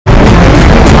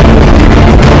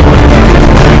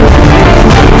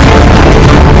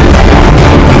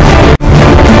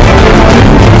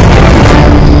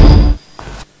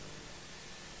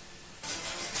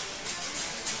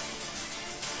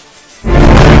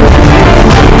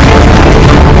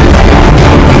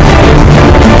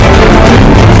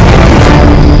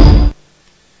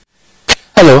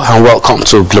Hello and welcome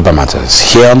to Global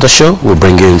Matters. Here on the show, we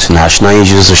bring you international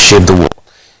issues that shape the world.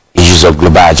 Issues of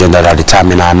global agenda that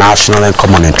determine our national and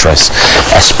common interests,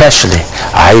 especially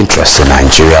our interests in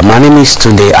Nigeria. My name is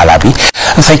Tunde Alabi,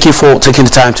 and thank you for taking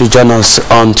the time to join us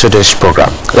on today's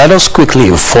program. Let us quickly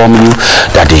inform you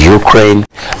that the Ukraine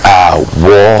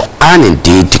war and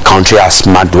indeed the country has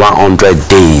marked 100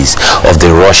 days of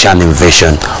the Russian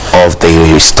invasion of the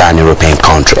Eastern European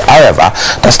country. However,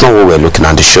 that's not what we're looking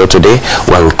at the show today.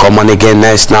 When we come on again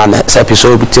next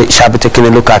episode, we shall be taking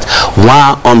a look at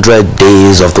 100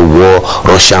 days of the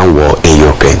Russian war in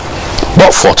Ukraine.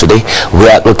 But for today, we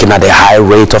are looking at the high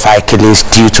rate of high killings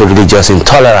due to religious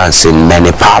intolerance in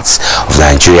many parts of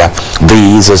Nigeria.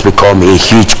 This has become a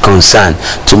huge concern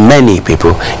to many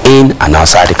people in and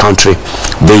outside the country.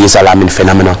 This alarming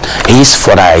phenomenon is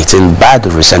further heightened by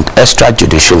the recent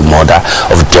extrajudicial murder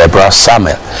of Deborah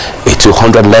Samuel, a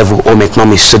 200-level home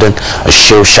economics student at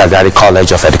Shehu Shagari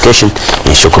College of Education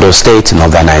in Sokoto State,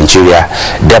 northern Nigeria.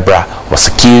 Deborah was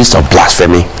accused of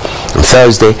blasphemy. On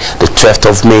Thursday, the 12th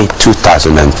of May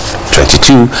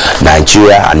 2022,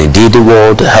 Nigeria and indeed the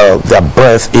world held their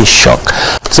breath in shock.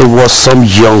 So it was some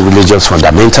young religious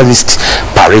fundamentalists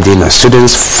parading and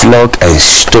students flogged and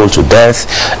stoned to death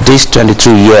this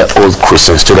 22-year-old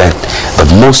Christian student in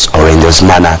the most horrendous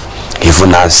manner,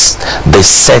 even as they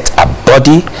set a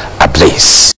body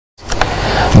ablaze.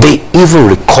 They even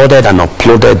recorded and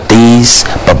uploaded this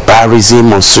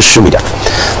barbarism on social media.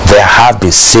 There have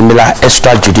been similar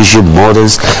extrajudicial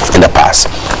murders in the past.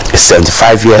 A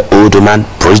 75-year-old woman,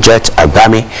 Bridget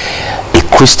Agbami, a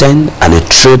Christian and a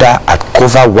trader at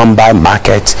Kova Wambai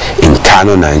Market in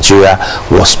Kano, Nigeria,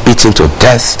 was beaten to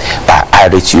death by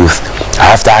irate youth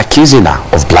after accusing her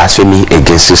of blasphemy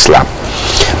against Islam.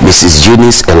 Mrs.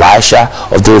 Eunice Elisha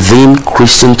of the Redeemed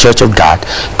Christian Church of God,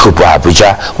 Kobo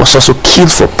Abuja, was also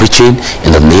killed for preaching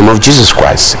in the name of Jesus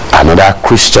Christ. Another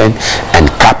Christian and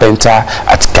carpenter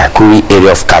at Kakuri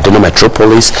area of Kaduna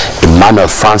Metropolis, Emmanuel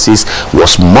Francis,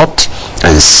 was mobbed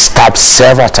and stabbed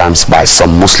several times by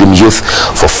some Muslim youth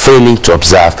for failing to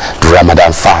observe the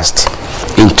Ramadan fast.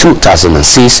 In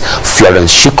 2006,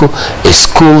 Florence Shiku, a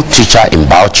school teacher in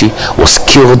Bauchi, was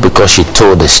killed because she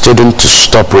told a student to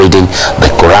stop reading the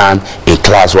Quran in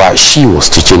class while she was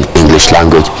teaching English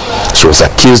language. She was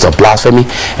accused of blasphemy,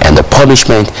 and the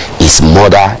punishment is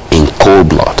murder in cold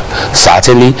blood.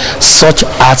 Certainly, such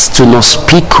acts do not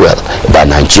speak well about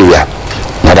Nigeria.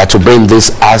 In order to bring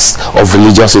this acts of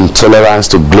religious intolerance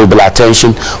to global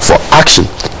attention for action,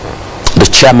 the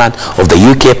chairman of the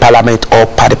UK Parliament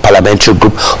All-Party Parliamentary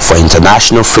Group for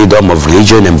International Freedom of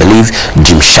Religion and Belief,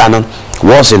 Shannon,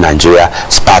 was in Nigeria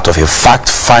as part of a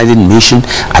fact-finding mission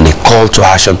and a call to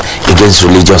action against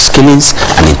religious killings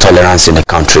and intolerance in the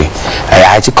country.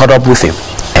 I caught up with him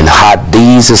and had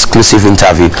this exclusive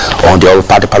interview on the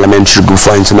All-Party Parliamentary Group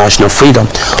for International Freedom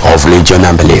of Religion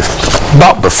and Belief.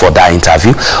 But before that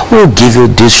interview, we'll give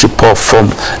you this report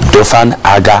from Dofan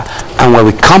Aga, and when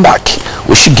we come back,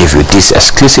 we should give you this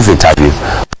exclusive interview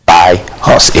by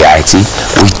us AIT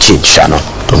with Shannon.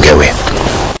 Don't get away.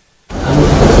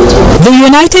 The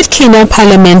United Kingdom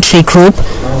Parliamentary Group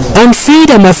on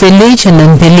Freedom of Religion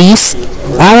and Beliefs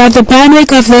are at the Primary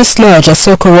Governor's Lodge at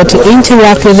Sokoro to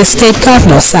interact with the State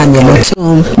Governor Samuel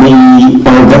Otum. We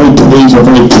are very pleased, we're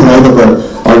very proud of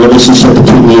our relationship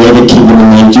between the United Kingdom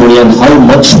and Nigeria and how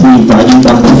much we value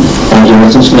that.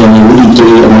 Essentially, and we really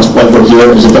do, and that's why we're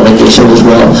here as a delegation as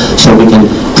well, so we can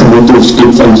promote those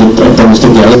good things that bring us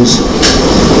together.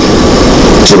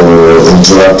 To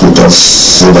interact with us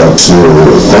so that to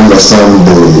understand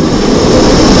the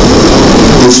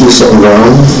issues on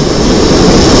ground,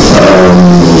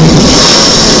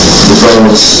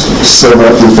 because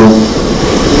several people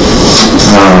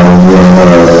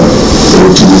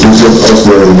to be visited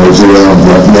elsewhere in Nigeria and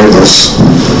blackmailed us.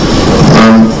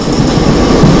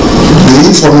 The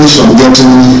information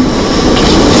getting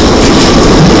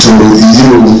to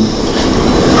you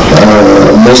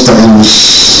most times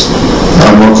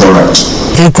are not correct.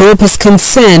 The group is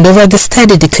concerned over the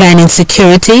steady decline in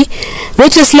security,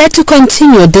 which has led to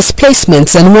continued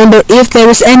displacements, and wonder if there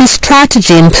is any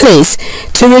strategy in place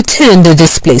to return the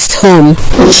displaced home.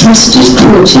 Atrocities,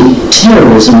 cruelty,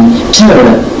 terrorism,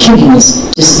 terror, killings,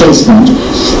 displacement.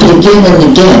 But again and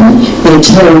again, we're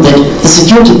told that the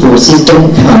security forces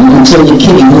don't come until the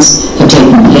killings have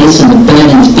taken place and the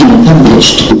burnings been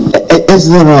accomplished. Is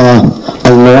there a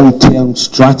long-term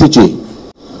strategy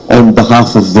on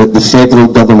behalf of the federal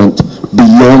government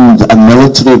beyond a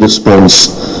military response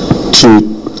to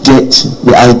get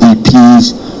the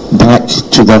IDPs back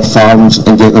to their farms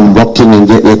and get them working and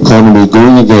get the economy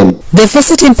going again. The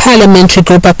visiting parliamentary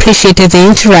group appreciated the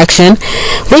interaction,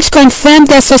 which confirmed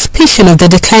their suspicion of the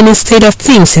declining state of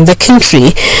things in the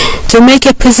country, to make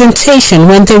a presentation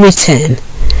when they return.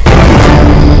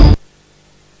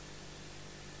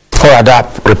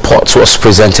 That report was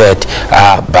presented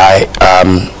by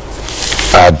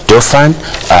Dauphin,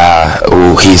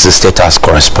 who is the status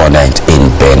correspondent in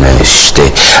Benin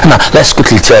State. Now, let's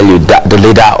quickly tell you that the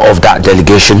leader of that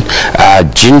delegation,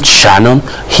 Shannon,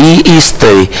 he is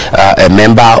a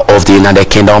member of the United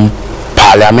Kingdom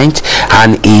Parliament,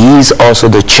 and he is also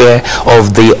the chair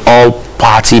of the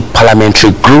all-party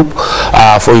parliamentary group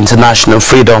for international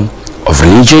freedom of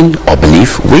religion or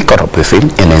belief. We caught up with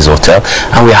him in his hotel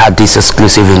and we had this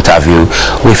exclusive interview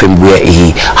with him where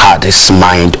he had his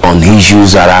mind on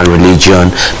issues around religion,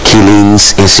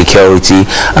 killings, insecurity,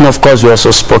 and of course we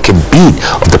also spoke a bit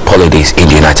of the politics in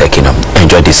the United Kingdom.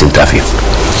 Enjoy this interview.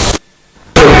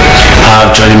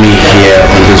 Joining me here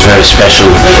on this very special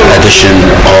edition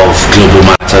of Global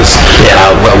Matters,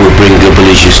 where we bring global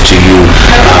issues to you.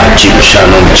 Jim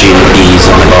Shannon. Jim is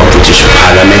a member of British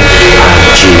Parliament, and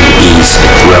Jim is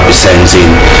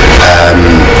representing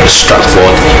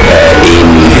Stratford in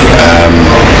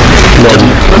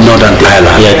Northern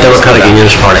Ireland. Yeah, Democratic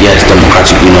Unionist Party. Yes,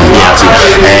 Democratic Union Party.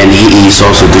 And he is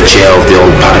also the chair of the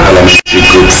all-party parliamentary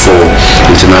group for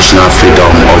international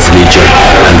freedom of religion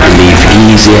and belief.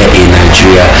 He is here in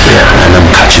Nigeria, and I'm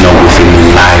catching up with him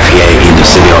live here in the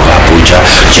city of Abuja.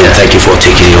 Jim, thank you for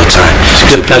taking your time.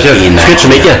 Good pleasure. It's good to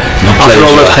meet you. No After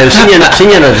all this time, I've seen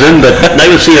you in a Zoom, but now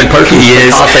we'll see you in person.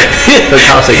 Yes.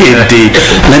 Fantastic. Indeed.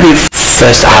 Let me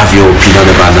first have your opinion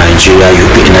about Nigeria.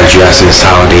 You've been in Nigeria since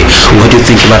Saturday. What do you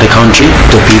think about the country,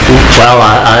 the people? Well,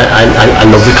 I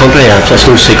love the country. That's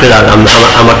no secret. I'm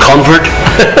a convert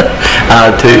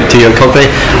to your country.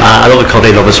 I love the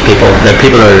country. I love its people. The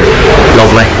people are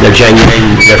lovely. They're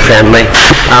genuine. They're friendly.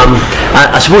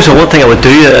 I suppose the one thing I would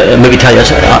do, maybe tell you,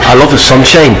 is I love the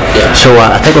sunshine. Yeah. So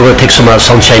I think we're going to take some of that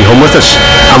sunshine home with us,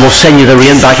 and we'll send you the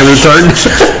rain back in return.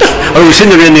 Or we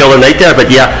seen the rain the other night there, but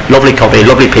yeah, lovely country,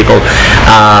 lovely people,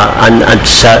 and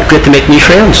it's great to make new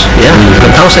friends. Yeah,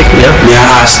 fantastic. Yeah. May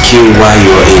I ask you why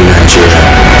you're in Nigeria?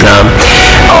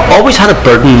 I always had a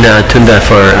burden, Tunda,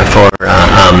 for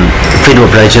freedom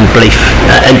of religion belief,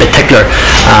 in particular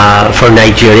for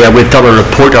Nigeria. We've done a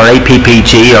report, our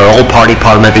APPG, our all-party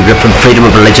parliamentary group from freedom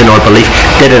of religion or belief,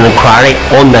 did an inquiry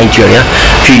on Nigeria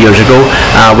a few years ago.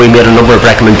 We made a number of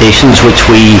recommendations which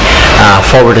we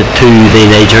forwarded to the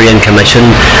Nigerian Commission.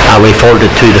 We forwarded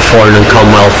to the Foreign and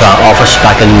Commonwealth Office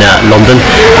back in London,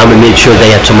 and we made sure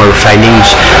they had some of our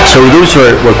findings. So those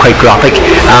were quite graphic.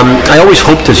 I always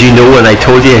hoped, as you know, and I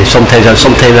told you, sometimes I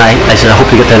said I hope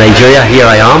to get to Nigeria. Here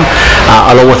I am,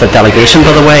 along with a delegation,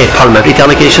 by the way, a parliamentary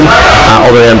delegation,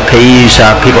 other MPs,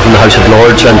 people from the House of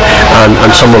Lords, and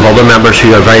some of other members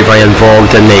who are very, very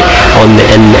involved in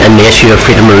the issue of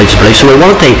freedom of religious belief. So we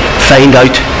wanted to find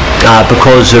out,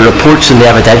 because the reports and the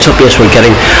evidential base we're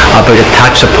getting about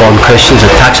attacks upon Christians,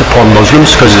 attacks upon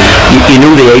Muslims, because you know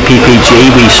the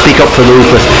APPG, we speak up for those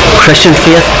with Christian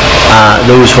faith,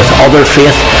 those with other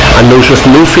faith, and those with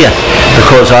no faith,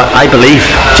 because I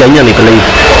genuinely believe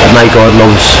that my God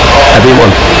loves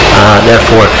everyone.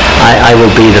 Therefore, I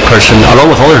will be the person, along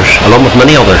with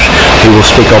many others, who will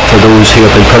speak up for those who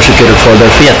have been persecuted for their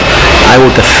faith. I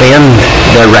will defend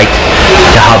their right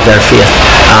to have their faith.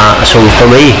 So for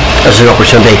me, this is an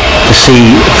opportunity to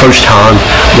see firsthand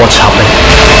what's happening.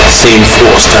 Seeing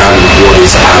firsthand what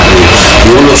is happening.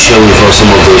 You want to share with us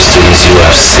some of those things you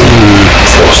have seen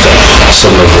firsthand,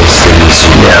 some of those things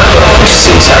you have heard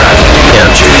since arriving in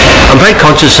Nigeria. I'm very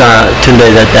conscious,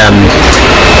 Tunde, that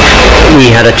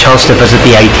we had a chance to visit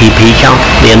the ITP camp,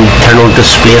 the internal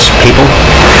displaced people.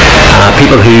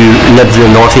 People who lived in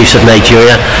the northeast of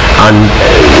Nigeria and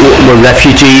were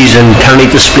refugees, internally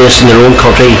displaced in their own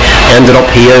country, ended up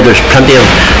here. There's plenty of,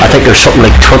 I think there's something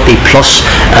like 20 plus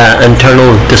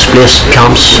internal displaced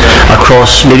camps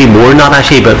across, maybe more than that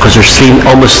actually, but because there's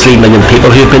almost 3 million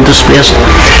people who have been displaced.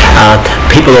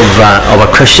 People of a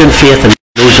Christian faith and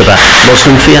those of a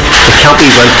Muslim faith. The camp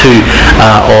we went to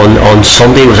on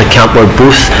Sunday was a camp where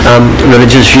both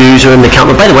religious views are in the camp.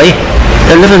 And by the way,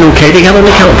 they're living okay together in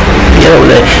the camp. You know,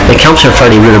 the camps are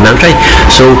fairly rudimentary.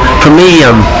 So for me,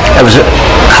 it was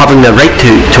having the right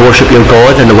to worship your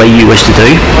God in the way you wish to do,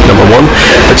 number one.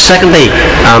 But secondly,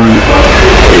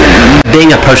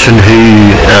 being a person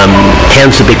who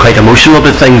tends to be quite emotional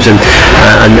about things and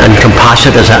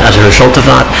compassionate as a result of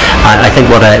that, I think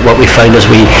what we found is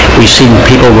we've seen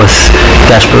people with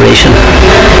desperation.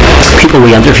 People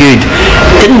we interviewed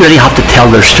didn't really have to tell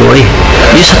their story.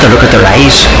 You just had to look at their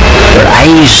eyes. Their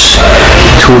eyes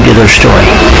told you their story.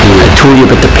 It told you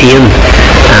about the pain,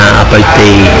 about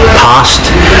the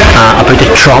past, about the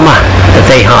trauma that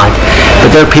they had.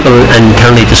 But there are people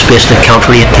internally displaced in camp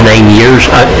for 8 to 9 years,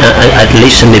 at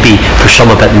least, and maybe for some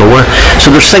a bit more.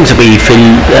 So there's things that we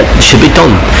feel that should be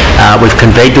done. We've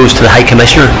conveyed those to the High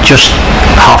Commissioner just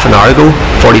half an hour ago,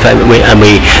 45, and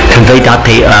we conveyed that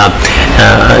to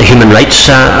Human Rights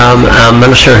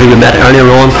Minister who we met earlier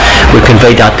on. We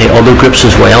conveyed that to other groups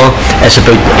as well. It's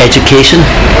about education,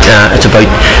 it's about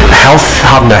health,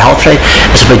 having their health right,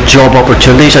 it's about job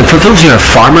opportunities. And for those who are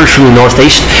farmers from the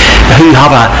northeast who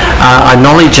have a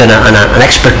knowledge and an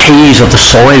expertise of the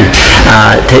soil,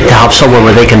 to have somewhere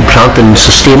where they can plant and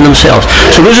sustain themselves.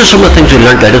 So those are some of the things we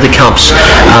learned out of the camps.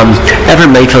 Ever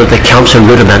mindful that the camps are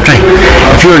rudimentary.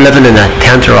 If you're living in a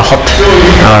tent or a hut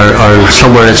or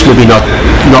somewhere that's maybe not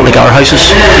like our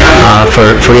houses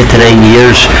for 8 to 9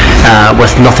 years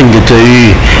with nothing to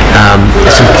do,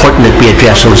 it's important that we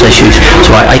address those issues.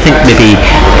 So I think maybe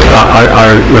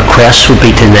our requests would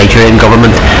be to the Nigerian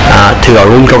government, to our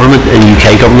own government, the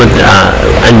UK government,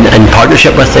 in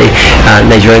partnership with the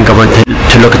Nigerian government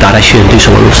to look at that issue and do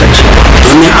some of those things.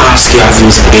 Let me ask you, have you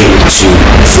been to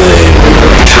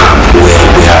the camp where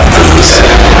we have these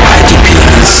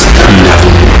IDPs and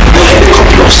having heard a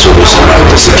couple of stories around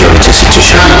the security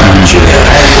situation in Nigeria?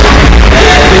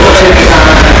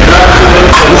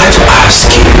 I'd like to ask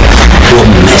you,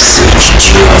 what message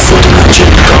do you have for the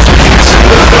Nigerian government?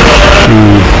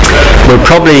 We're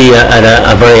probably at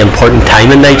a very important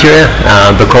time in Nigeria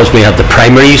because we have the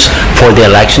primaries for the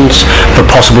elections for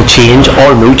possible change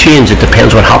or no change. It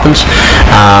depends what happens.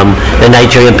 The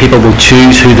Nigerian people will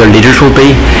choose who their leaders will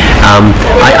be.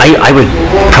 I would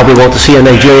probably want to see a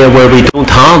Nigeria where we don't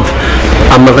have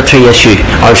a military issue,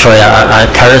 or sorry, a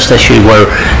terrorist issue where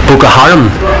Boko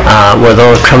Haram, where there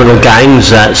are criminal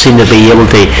gangs that seem to be able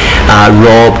to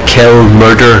rob, kill,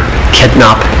 murder,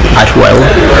 kidnap at will.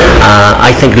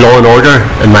 I think law and order,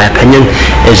 in my opinion,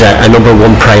 is a number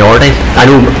one priority. I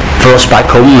know for us back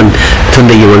home, and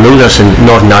Tunde, you will know this, in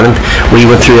Northern Ireland, we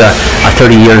went through a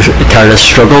 30-year terrorist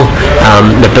struggle.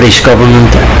 The British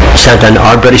government sent in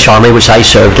our British Army, which I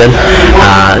served in,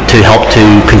 to help to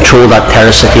control that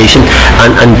terrorist situation,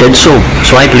 and did so.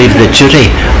 So I believe the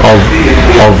duty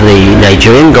of the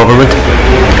Nigerian government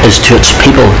is to its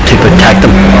people to protect them,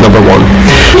 number one.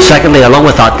 Secondly, along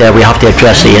with that, we have to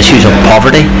address the issues of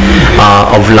poverty,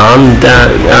 of land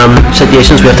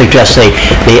situations. We have to address the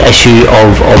issue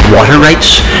of water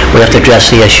rights. We have to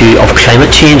address the issue of climate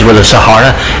change, where the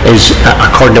Sahara is,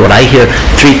 according to what I hear,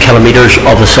 3 kilometres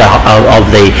of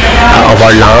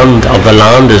our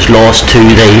land, is lost to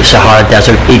the Sahara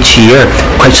Desert each year,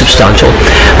 quite substantial.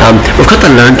 We've got to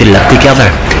learn to live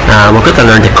together. We've got to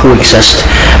learn to coexist,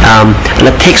 and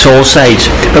it takes all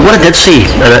sides. But what I did see,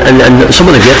 and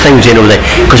some of the great things,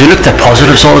 because we looked at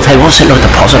positives all the time, let's look at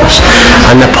the positives.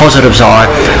 And the positives are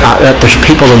that there's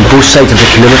people on both sides of the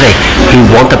community who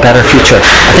want a better future.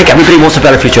 I think everybody wants a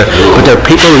better future, but there are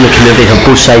people in the community on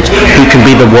both sides who can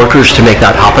be the workers to make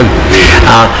that happen.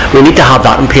 We need to have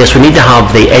that in place. We need to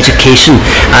have the education.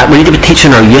 We need to be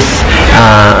teaching our youth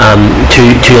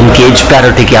to engage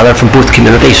better together from both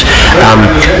communities.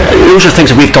 Those are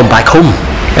things that we've done back home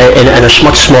in a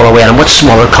much smaller way, in a much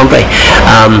smaller country,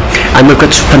 and we've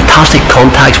got fantastic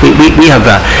contacts. We have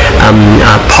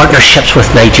partnerships with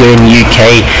Nigeria and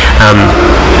UK,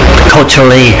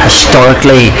 culturally,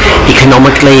 historically,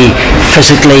 economically,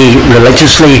 physically,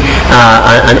 religiously,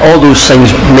 and all those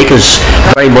things make us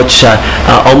very much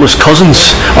almost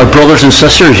cousins or brothers and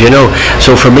sisters,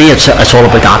 So for me, it's all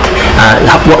about that.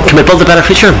 Can we build a better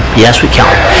future? Yes, we can.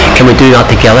 Can we do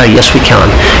that together? Yes, we can.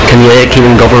 Can the United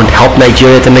Kingdom government help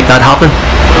Nigeria to make that happen?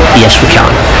 Yes, we can.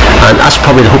 And that's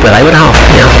probably the hope that I would have.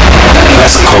 Yeah.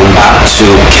 Let's come back to,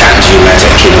 can the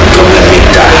United Kingdom government make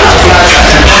that happen?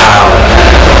 How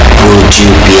would you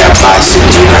be advising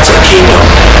the United Kingdom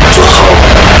to help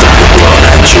the people of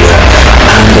Nigeria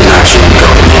and the Nigerian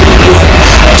government with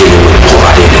dealing with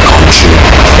poverty in the country,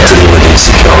 dealing with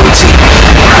insecurity,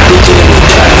 and dealing with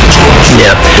climate change?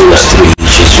 Yeah. Those 3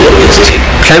 issues you raised.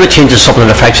 climate change is something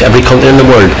that affects every country in the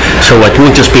world, so it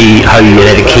won't just be how the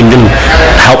United Kingdom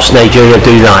helps Nigeria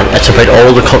do that. It's about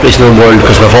all the countries in the world,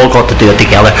 because we've all got to do it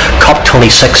together.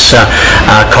 COP26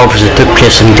 conference that took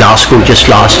place in Glasgow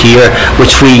just last year,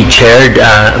 which we chaired,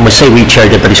 and we say we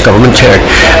chaired, the British government chaired.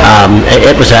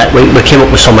 It was we came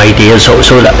up with some ideas. So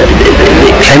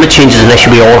climate change is an issue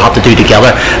we all have to do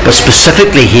together, but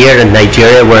specifically here in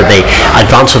Nigeria, where the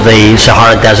advance of the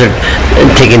Sahara Desert,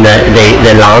 taking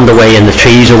the land away and the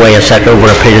trees away, etc., over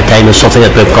a period of time, is something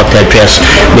that we've got to address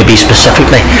maybe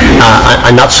specifically,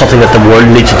 and that's something that the world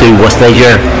needs to do with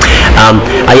Nigeria.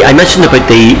 I mentioned about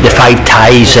the five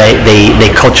ties, the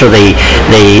culture, the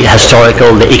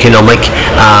historical, the economic,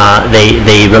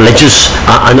 the religious,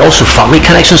 and also family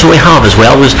connections that we have as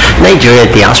well. Because Nigeria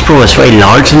diaspora is very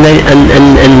large in the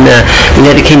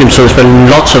United Kingdom, so there's been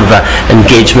lots of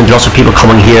engagement, lots of people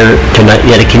coming here to the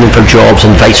United Kingdom for jobs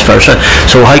and vice versa.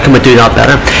 So how can we do that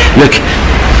better? Look,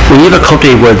 when you have a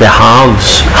country where the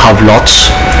haves have lots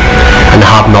and the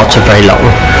have-nots are very little,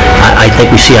 I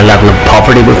think we see a level of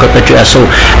poverty we've got to address. So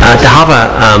to have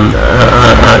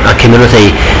a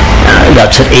community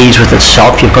that's at ease with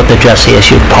itself, you've got to address the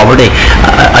issue of poverty.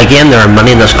 Again, there are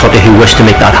many in this country who wish to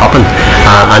make that happen,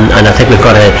 and I think we've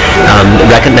got to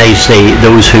recognise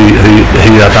those who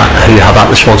have that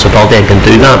responsibility and can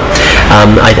do that.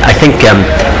 I think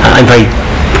I'm very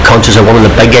conscious of one of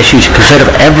the big issues, because out of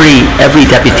every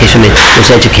deputation is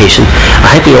education.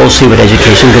 I think we all see what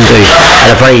education can do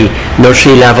at a very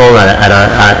nursery level, at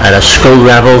a school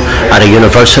level, at a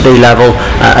university level,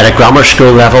 at a grammar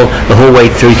school level, the whole way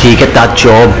through till you get that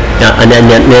job, and then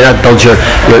that builds your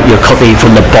country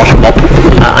from the bottom up,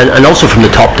 and also from the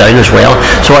top down as well.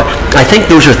 So I think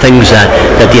those are things that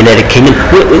the United Kingdom,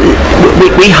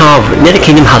 we have, the United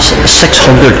Kingdom has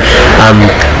 600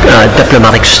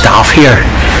 diplomatic staff here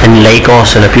in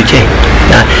Lagos and Abuja.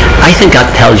 I think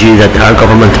that tells you that our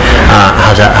government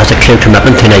has a clear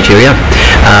commitment to Nigeria.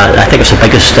 I think it's the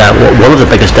biggest, one of the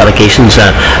biggest delegations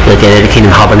that the United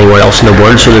Kingdom have anywhere else in the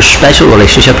world. So there's a special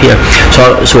relationship here.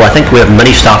 So I think we have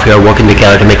many staff here working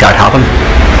together to make that happen.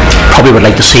 Probably would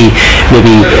like to see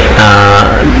maybe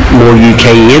more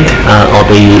UK aid. I'll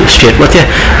be straight with you.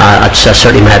 That's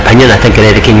certainly my opinion. I think the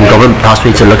United Kingdom government perhaps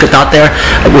needs to look at that there.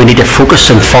 We need to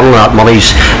focus and funnel that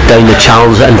monies down the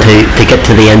channels and to get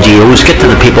to the NGOs, get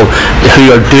to the people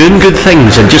who are doing good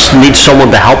things and just need someone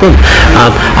to help them.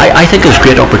 I think there's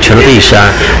great opportunities.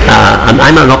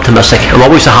 I'm an optimistic. I'm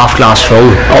always a half glass full,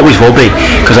 always will be,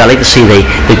 because I like to see the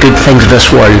good things of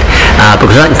this world,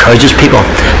 because that encourages people.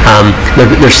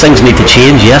 There's things need to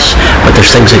change, yes, but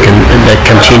there's things that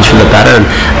can change for the better,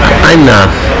 and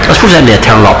I suppose I'm the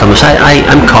eternal optimist.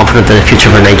 I'm confident that the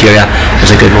future for Nigeria is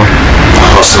a good one.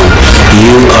 Awesome.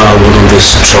 You are one of the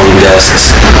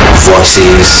strongest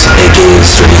voices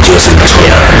against religious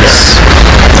intolerance.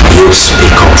 You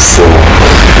speak up for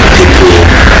people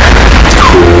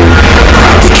who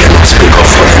probably cannot speak up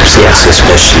for themselves,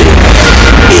 especially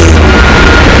in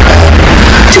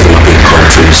developing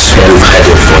countries. We've heard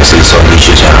your voices on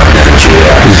issues around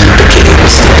Nigeria, the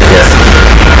killings, the death.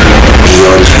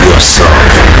 Beyond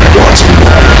yourself, what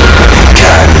more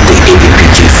can the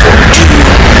APPG Fund do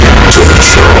to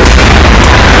ensure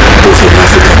both in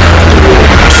Africa and around the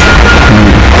world,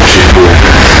 people,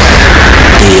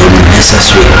 the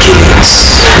unnecessary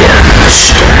killings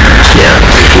stopped,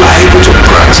 people are able to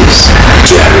practice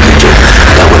their religion,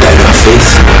 and that whether you have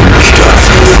faith or you don't have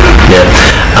faith.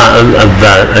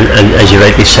 And as you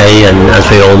rightly say, and as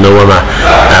we all know,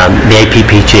 the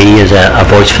APPG is a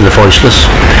voice for the voiceless.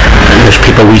 And there's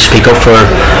people we speak up for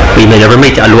we may never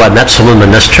meet, although I met some of them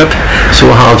on this trip, so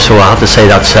I have to say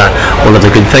that's one of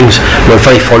the good things. We're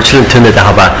very fortunate to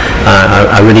have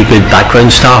a really good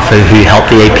background staff who help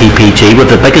the APPG. We're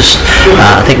the biggest,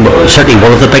 I think certainly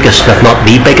one of the biggest, if not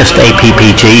the biggest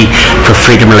APPG for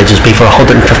freedom, religious belief, for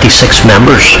 156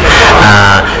 members.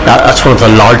 That's one of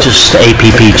the largest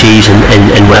APPGs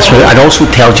in Westminster. It also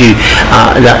tells you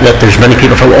that there's many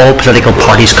people from all political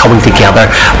parties coming together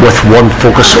with one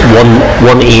focus,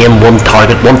 one aim, one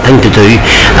target, one thing to do.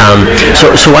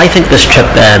 So I think this trip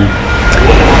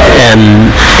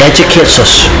educates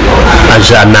us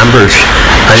as members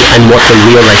and what the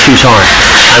real issues are.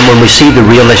 And when we see the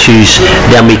real issues,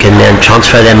 then we can then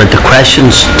transfer them into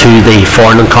questions to the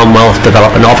Foreign and Commonwealth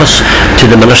Development Office, to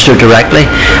the Minister directly.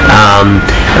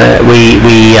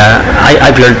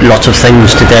 I've learned lots of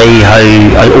things today,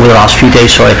 over the last few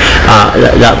days,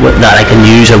 that I can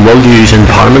use and will use in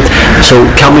Parliament. So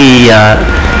can we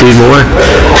do more?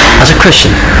 As a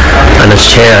Christian and as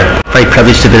chair, very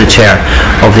privileged to be the chair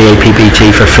of the APPG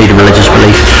for Freedom Religious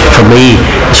Belief. For me,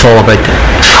 it's all about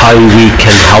how we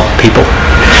can help people.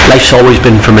 life's always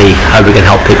been for me how we can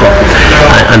help people.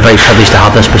 I'm very privileged to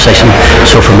have this position.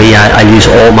 So for me, I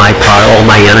use all my power, all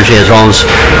my energy, as long as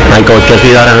my God gives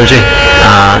me that energy,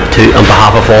 on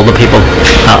behalf of all the people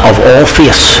of all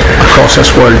faiths across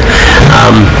this world.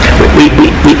 We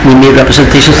made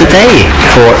representations today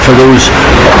for those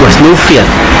with no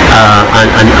faith,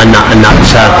 and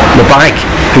that's Mubarak,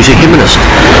 who's a humanist,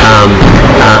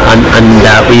 and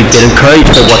we've been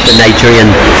encouraged by what the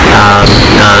Nigerian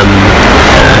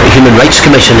Human Rights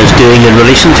Commission is doing in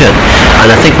relation to it, and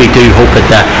I think we do hope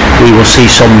that we will see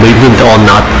some movement on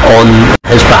that, on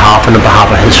his behalf and on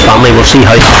behalf of his family. We'll see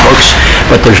how that works,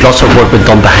 but there's lots of work being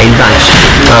done behind backs.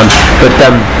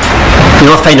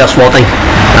 I find us wanting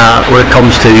when it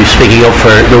comes to speaking up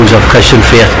for those of Christian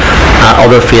faith,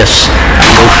 other faiths,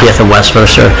 no faith in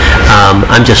Westminster.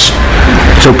 I'm just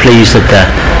so pleased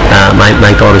that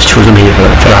my God has chosen me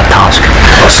for that task.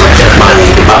 Awesome.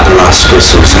 About the last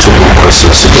question, two more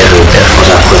questions together.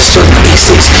 Other question is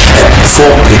this: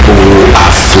 for people who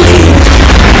are fleeing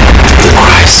the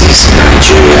crisis in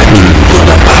Nigeria, in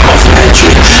another part of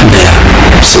Nigeria, they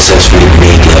have successfully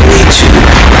made their way to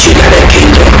the United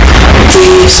Kingdom.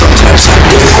 They sometimes have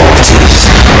difficulties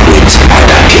with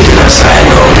either getting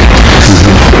asylum.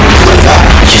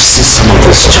 You see some of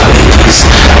those challenges.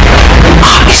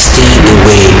 Is there a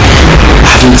way,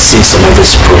 having seen some of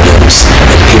these problems,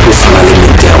 and people finally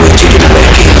make their way to the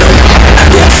United Kingdom, and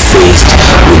they are faced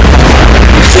with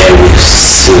very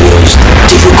serious,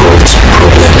 difficult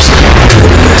problems,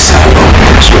 claiming asylum,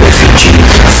 so refugee,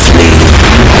 fleeing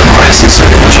the crisis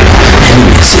in Nigeria? Any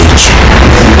message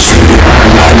to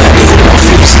either the Home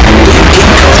Office, the UK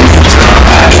government,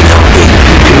 in helping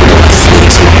people that are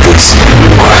fleeing some of this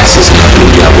crisis and not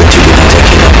make their way to the United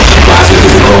Kingdom, but having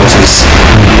difficulties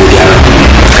with their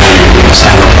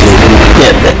asylum claim?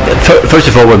 Yeah, first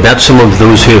of all, we met some of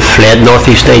those who have fled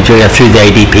northeast Nigeria through the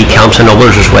IDP camps and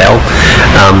others as well.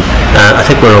 I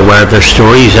think we're aware of their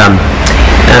stories.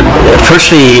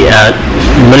 Firstly,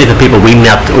 many of the people we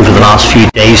met over the last few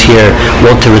days here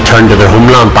want to return to their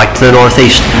homeland, back to the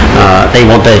northeast. They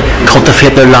want to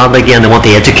cultivate their land again. They want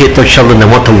to educate their children. They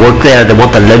want to work there. They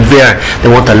want to live there. They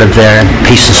want to live there in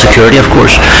peace and security, of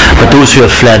course. But those who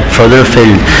have fled further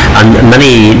afield, and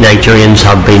many Nigerians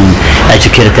have been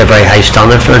educated to a very high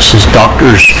standard, for instance,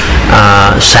 doctors,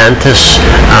 scientists,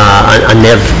 and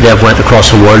they've went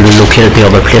across the world and located to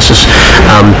other places.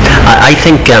 I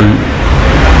think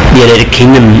the United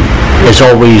Kingdom is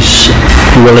always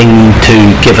willing to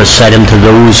give asylum to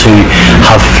those who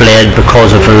have fled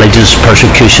because of religious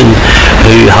persecution,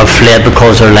 who have fled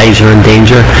because their lives are in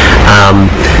danger.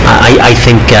 I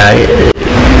think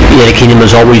the United Kingdom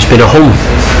has always been a home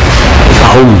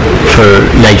for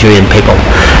Nigerian people.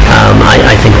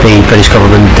 I think the British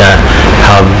government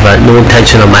have no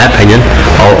intention, in my opinion,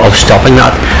 of stopping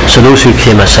that. So those who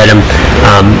claim asylum,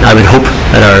 I would hope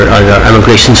that our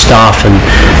immigration staff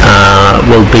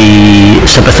will be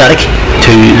sympathetic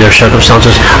to their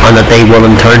circumstances, and that they will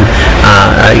in turn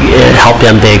help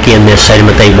them to gain the asylum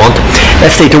that they want.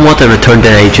 If they don't want to return to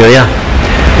Nigeria,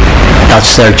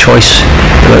 that's their choice,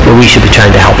 but we should be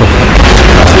trying to help them.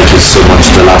 Thank you so much.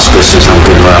 The last questions I'm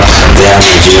going to have. There are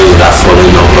Nigerians that are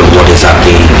following up on what is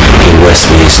happening in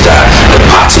Westminster, the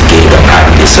Partygate, the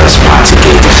Prime Minister's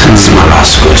Partygate. This is my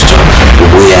last question.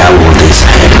 Where will this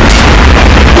end?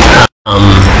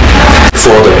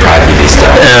 For the Prime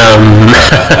Minister.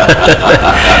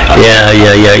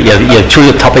 You've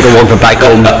chosen a topical one for back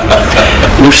home.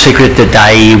 No secret that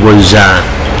I was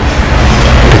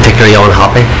particularly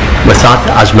unhappy with that,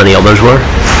 as many others were.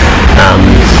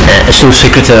 It's no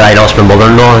secret that I lost my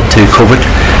mother-in-law to COVID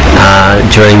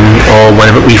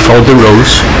whenever we followed the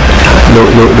rules.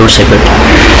 No secret.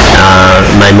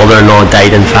 My mother-in-law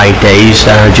died in 5 days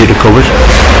due to COVID.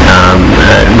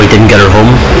 We didn't get her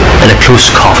home in a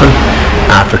close coffin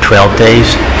for 12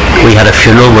 days. We had a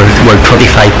funeral where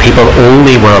 25 people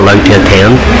only were allowed to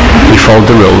attend. We followed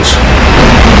the rules.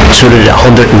 So did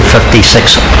 156,000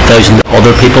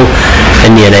 other people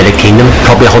in the United Kingdom,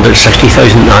 probably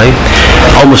 160,000 now.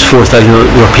 Almost 4,000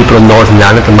 were people in Northern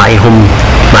Ireland, in my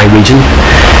region.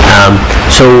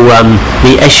 So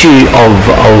the issue of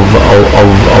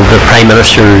the Prime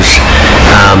Minister's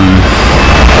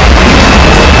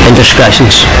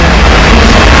indiscretions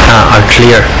are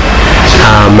clear,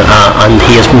 and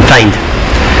he has been fined.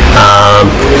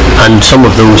 and some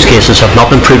of those cases have not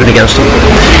been proven against him.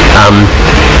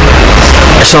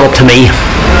 It's not up to me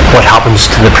what happens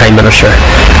to the Prime Minister,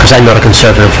 because I'm not a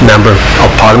Conservative member of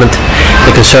Parliament.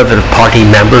 The Conservative Party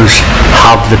members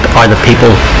are the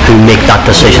people who make that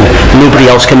decision. Nobody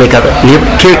else can make that.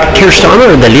 Keir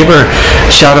Starmer, the Labour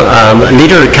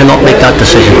leader, cannot make that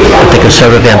decision, but the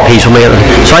Conservative MPs will make it.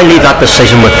 So I leave that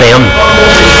decision with them.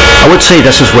 I would say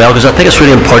this as well, because I think it's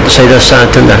really important to say this,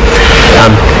 Tunda.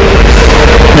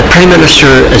 The Prime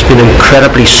Minister has been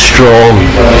incredibly strong,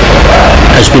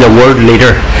 has been a world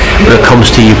leader when it comes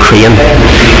to Ukraine,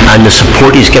 and the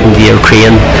support he's given to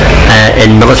Ukraine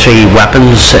in military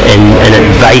weapons, in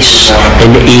advice,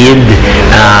 in aid,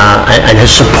 and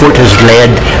his support has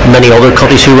led many other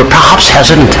countries who were perhaps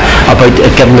hesitant about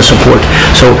giving the support.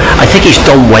 So I think he's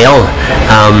done well,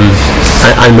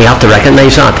 and we have to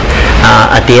recognise that.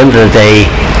 At the end of the day,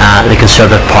 the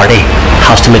Conservative Party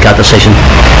has to make that decision.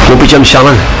 It won't be Jim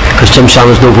Shannon, because Jim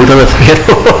Shannon's no vote on it,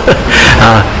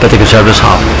 but the Conservatives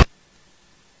have.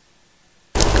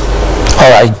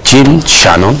 Alright, Jim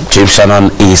Shannon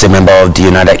is a member of the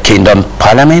United Kingdom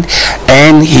Parliament,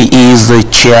 and he is the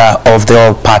chair of the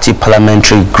all-party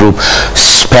parliamentary group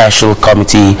special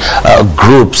committee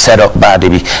group set up by the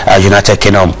United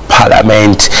Kingdom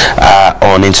Parliament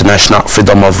on international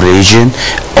freedom of religion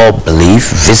or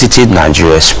belief, visited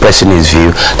Nigeria, expressing his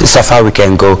view. This is how far we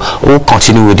can go. We'll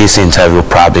continue with this interview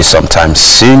probably sometime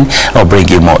soon. I'll bring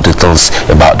you more details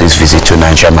about this visit to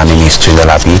Nigeria. My name is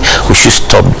Tulalabi. We should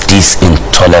stop this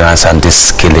intolerance and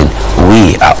this killing.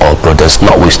 We are all brothers,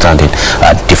 notwithstanding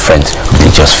our different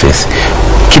religious faith.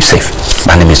 Keep safe.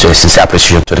 My name is Joyce. Sincere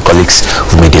appreciation to the colleagues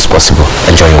who made this possible.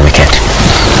 Enjoy your weekend.